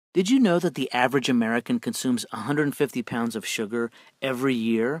Did you know that the average American consumes 150 pounds of sugar every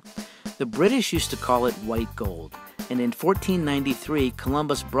year? The British used to call it white gold, and in 1493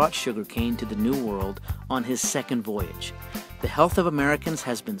 Columbus brought sugarcane to the New World on his second voyage. The health of Americans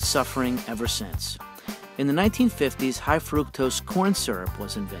has been suffering ever since. In the 1950s, high-fructose corn syrup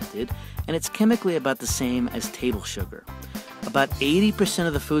was invented, and it's chemically about the same as table sugar. About 80%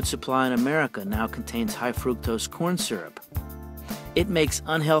 of the food supply in America now contains high-fructose corn syrup. It makes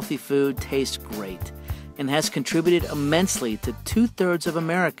unhealthy food taste great and has contributed immensely to 2/3 of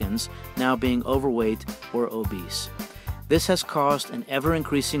Americans now being overweight or obese. This has caused an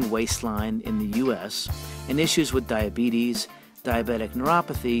ever-increasing waistline in the U.S. and issues with diabetes, diabetic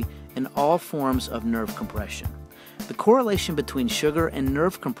neuropathy, and all forms of nerve compression. The correlation between sugar and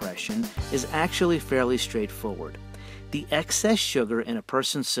nerve compression is actually fairly straightforward. The excess sugar in a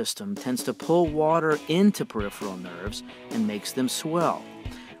person's system tends to pull water into peripheral nerves and makes them swell.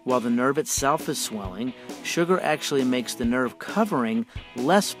 While the nerve itself is swelling, sugar actually makes the nerve covering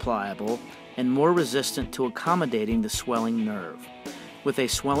less pliable and more resistant to accommodating the swelling nerve. With a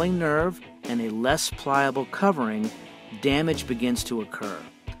swelling nerve and a less pliable covering, damage begins to occur.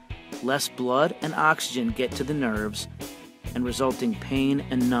 Less blood and oxygen get to the nerves, and resulting pain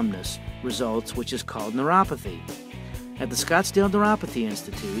and numbness results, which is called neuropathy. At the Scottsdale Neuropathy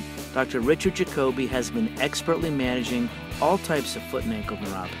Institute, Dr. Richard Jacoby has been expertly managing all types of foot and ankle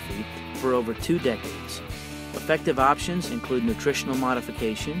neuropathy for over 2 decades. Effective options include nutritional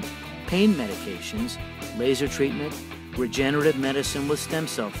modification, pain medications, laser treatment, regenerative medicine with stem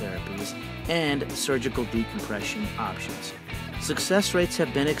cell therapies, and surgical decompression options. Success rates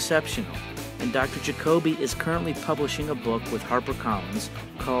have been exceptional, and Dr. Jacoby is currently publishing a book with Harper Collins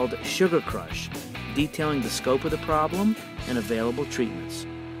called Sugar Crush, detailing the scope of the problem and available treatments.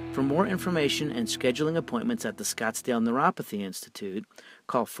 For more information and scheduling appointments at the Scottsdale Neuropathy Institute,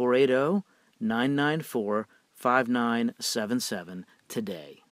 call 480-994-5977 today.